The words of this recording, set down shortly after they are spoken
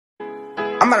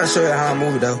about to show you how I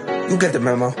move though. You get the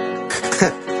memo.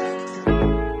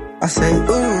 I say,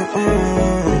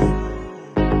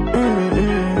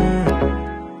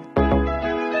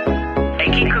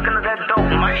 Hey, keep cooking up that dope,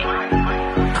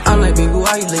 man. I'm like, baby,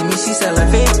 why you leave me? She said,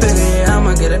 like, fake pretty.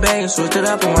 I'ma get a bag and switch it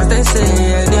up and watch they say.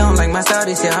 They don't like my style,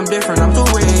 they say I'm different, I'm too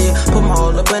red. Put my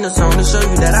all up in the song to show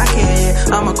you that I care.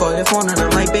 I'ma call your phone and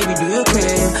I'm like, baby, do you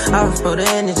care? I feel the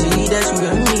energy that you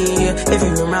give me. If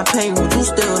you hear my pain, would you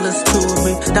still listen to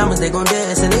me? Diamonds, they gon'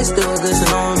 dance and they still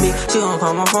glisten on me. She gon'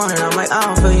 call my phone and I'm like, I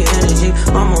don't feel your energy.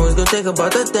 I'm always gonna think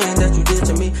about the thing that you did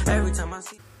to me. Every time I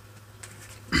see.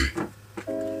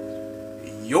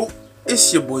 Yo,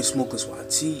 it's your boy Smokeless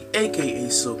YT, aka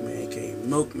Silkman, aka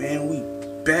Milkman. We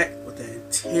back with the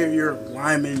interior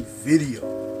lineman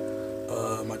video.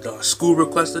 My dog School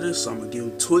requested this, so I'm gonna give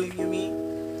him to you.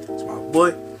 It's my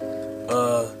boy.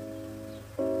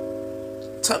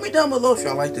 Tell me down below if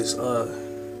y'all like this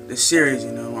series.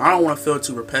 You know, I don't want to feel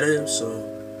too repetitive,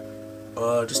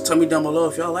 so just tell me down below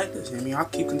if y'all like this. I mean, I'll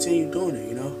keep continuing doing it.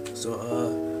 You know, so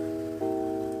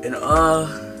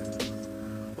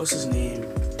what's his name?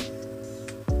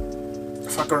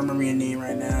 If I can remember your name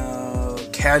right now,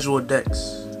 Casual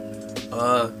Dex.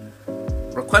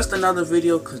 Request another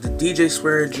video because the DJ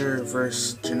Swearager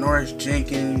versus Janoris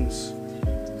Jenkins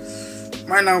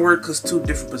might not work because two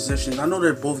different positions. I know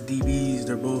they're both DBs,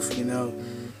 they're both, you know,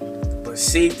 but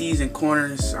safeties and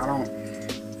corners, I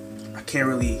can't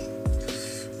really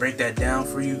break that down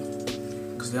for you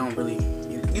because they don't really,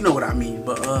 you know what I mean.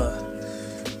 But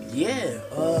yeah,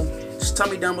 just tell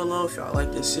me down below if y'all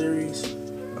like this series.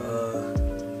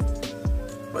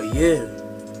 But yeah,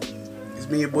 it's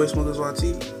me, your boy Smokers YT.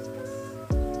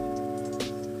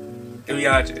 And we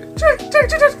out here.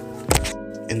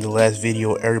 In the last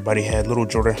video, everybody had Little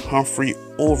Jordan Humphrey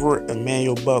over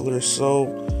Emmanuel Butler, so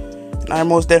and I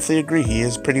most definitely agree. He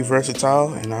is pretty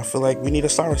versatile, and I feel like we need a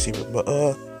slot receiver. But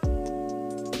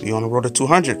we on the road to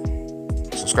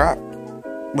 200. Subscribe.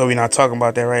 But we're not talking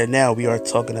about that right now. We are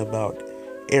talking about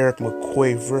Erik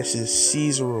Mccoy versus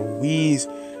Cesar Ruiz.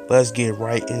 Let's get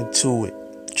right into it.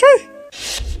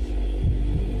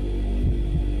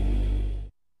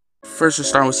 First, we're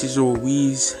starting with Cesar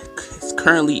Ruiz.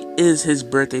 Currently is his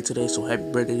birthday today, so happy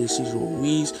birthday to Cesar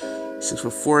Ruiz.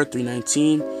 6'4",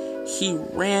 319. He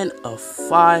ran a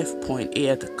 5.8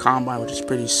 at the combine, which is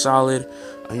pretty solid.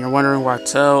 And you're wondering why it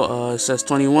says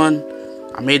 21.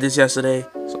 I made this yesterday,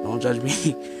 so don't judge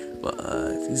me. But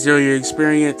 0 year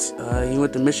experience. He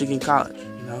went to Michigan College,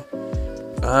 you know.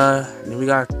 Then we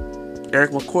got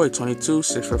Erik Mccoy, 22,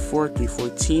 6'4",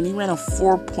 314. He ran a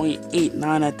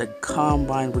 4.89 at the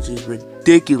combine, which is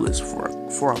ridiculous for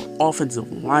an offensive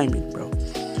lineman, bro.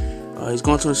 He's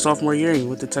going to his sophomore year. He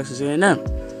went to Texas A&M.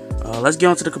 Let's get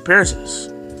on to the comparisons.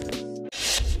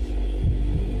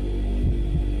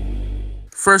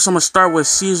 First, I'm going to start with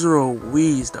Cesar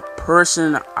Ruiz. The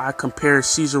person I compare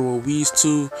Cesar Ruiz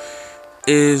to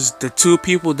is the two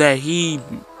people that he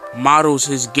models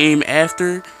his game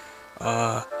after.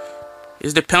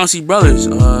 Is the Pouncey brothers,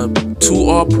 2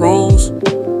 All-Pros,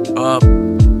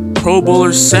 Pro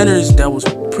Bowler centers that was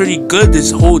pretty good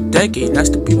this whole decade. That's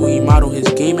the people he modeled his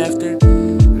game after,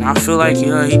 and I feel like he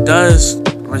does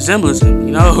resembles him,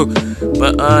 you know.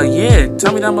 But yeah,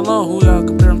 tell me down below who y'all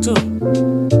compare him to.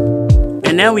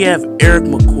 And now we have Erik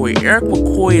Mccoy. Erik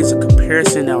Mccoy is a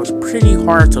comparison that was pretty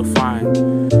hard to find,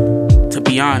 to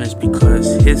be honest,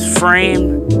 because his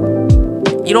frame,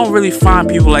 you don't really find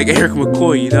people like Erik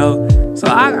Mccoy, you know. So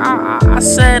I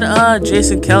said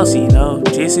Jason Kelsey, you know.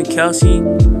 Jason Kelsey,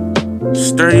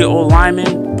 sturdy old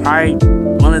lineman, probably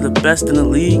one of the best in the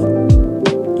league.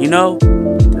 You know,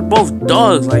 they're both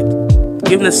dogs. Like,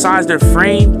 given the size of their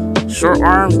frame, short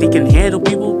arms, they can handle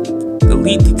people.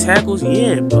 Elite D tackles,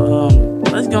 yeah.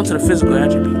 But let's get on to the physical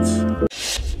attributes.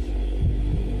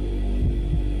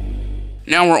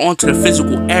 Now we're on to the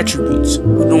physical attributes.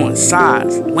 We're doing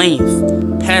size,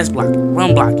 length, pass blocking,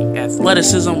 run blocking,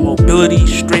 athleticism, mobility,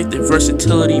 strength, and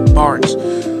versatility bars.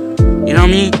 You know what I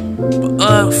mean?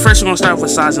 But first we're going to start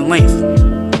with size and length.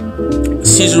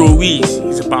 Cesar Ruiz,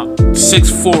 he's about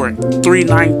 6'4",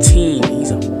 319.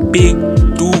 He's a big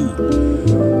dude.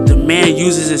 The man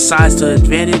uses his size to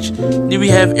advantage. Then we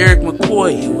have Erik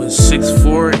Mccoy. He was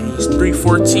 6'4", and he's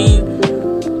 314.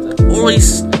 The only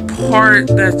part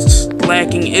that's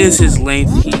lacking is his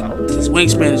length. His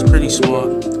wingspan is pretty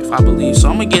small, if I believe. So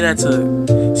I'm gonna get that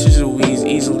to Cesar Ruiz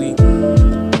easily.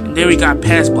 And then we got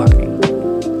pass blocking.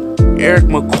 Erik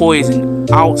Mccoy is an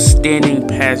outstanding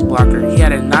pass blocker. He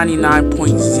had a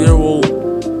 99.0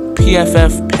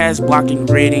 PFF pass blocking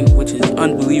rating, which is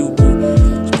unbelievable.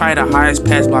 It's probably the highest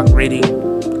pass block rating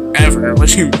ever.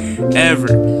 Ever.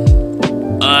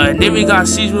 And then we got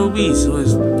Cesar Ruiz, who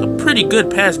is a pretty good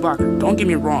pass blocker. Don't get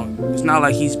me wrong. It's not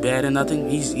like he's bad or nothing.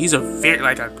 He's a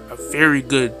very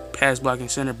good pass blocking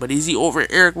center. But is he over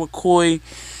Erik Mccoy?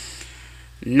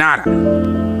 Nada.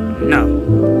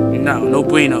 No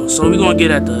bueno. So we're gonna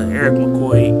get at the Erik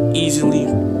Mccoy easily,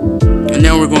 and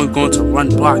then we're going to go into run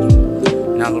blocking.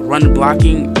 Now the run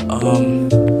blocking,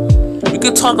 we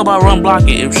could talk about run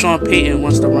blocking if Sean Payton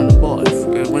wants to run the ball.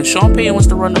 When Sean Payton wants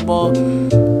to run the ball,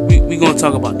 we're going to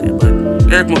talk about that.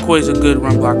 But Erik Mccoy is a good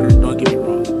run blocker, don't get me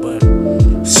wrong. But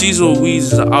Cesar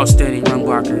Ruiz is an outstanding run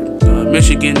blocker.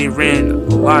 Michigan, they ran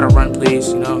a lot of run plays,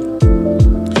 you know.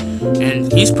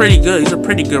 And he's pretty good. He's a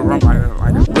pretty good run blocker,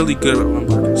 like a really good run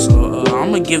blocker. So I'm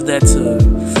going to give that to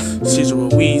Cesar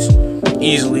Ruiz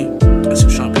easily. That's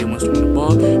if Sean Payton wants to run the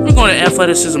ball. We're going to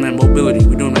athleticism and mobility.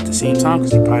 We're doing them at the same time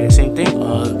because they're probably the same thing.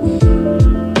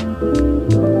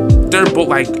 They're both,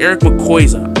 like, Erik McCoy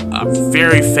is a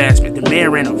very fast man. The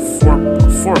man ran a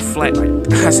four flat, like,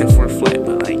 I said 4 flat,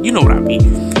 but, like, you know what I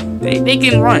mean. They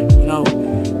can run, you know.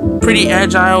 Pretty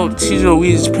agile. Cesar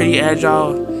Ruiz is pretty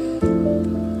agile.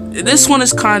 This one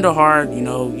is kind of hard, you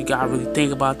know. You gotta really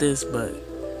think about this, but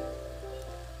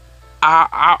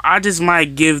I just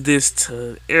might give this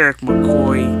to Erik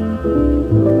McCoy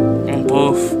on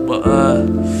both. But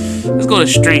let's go to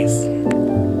strength.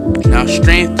 Now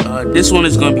strength, this one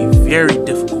is gonna be very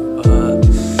difficult.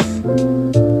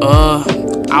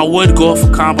 I would go off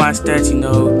of combine stats, you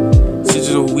know.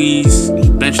 Cesar Ruiz, he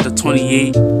benched a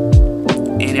 28,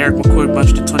 and Erik McCoy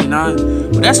benched a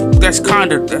 29. But that's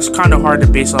kind of hard to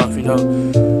base off, you know.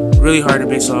 Really hard to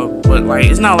base off. But like,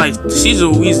 it's not like Cesar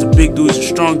Ruiz is a big dude, he's a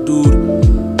strong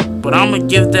dude. But I'm gonna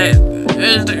give that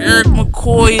as the Erik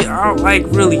McCoy. I don't like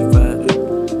really, but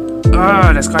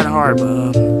that's kind of hard.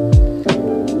 But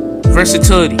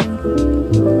versatility.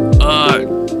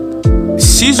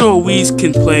 Cesar Ruiz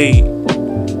can play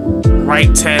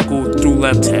right tackle through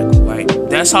left tackle. Like,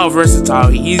 that's how versatile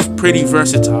he's pretty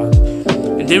versatile.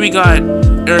 And then we got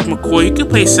Erik McCoy. He can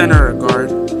play center or guard,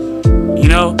 you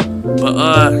know.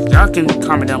 But y'all can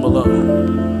comment down below.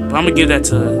 But I'm gonna give that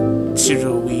to Cesar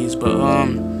Ruiz. But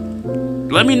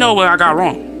let me know what I got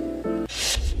wrong.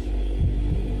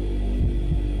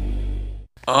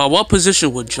 What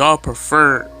position would y'all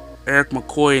prefer Erik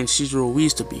McCoy and Cesar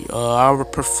Ruiz to be? I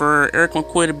would prefer Erik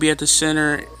McCoy to be at the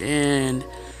center and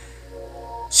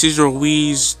Cesar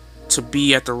Ruiz to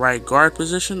be at the right guard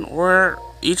position, or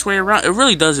each way around. It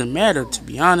really doesn't matter, to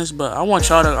be honest. But I want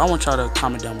y'all to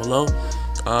comment down below.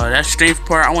 That strength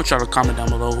part, I want y'all to comment down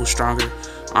below who's stronger,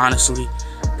 honestly.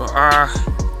 But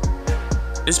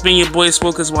it's been your boy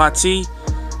Smokers YT,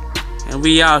 and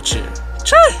we out here.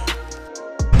 Chee!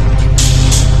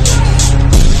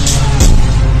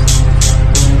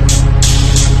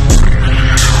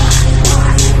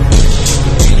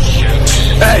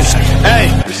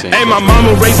 Hey, my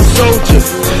mama raised a soldier.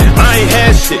 I ain't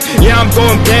had shit. Yeah, I'm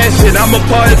going bad shit. I'm a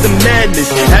part of the madness.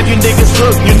 Have you niggas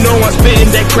look? You know I'm spitting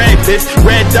that crack, bitch.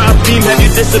 Red dot beam, have you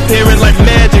disappearing like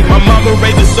magic? My mama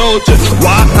raised a soldier.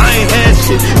 Why? I ain't had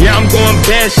shit. Yeah, I'm going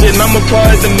bad shit. I'm a part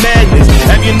of the madness.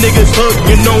 Have you niggas look?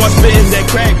 You know I'm spitting that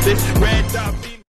crack, bitch. Red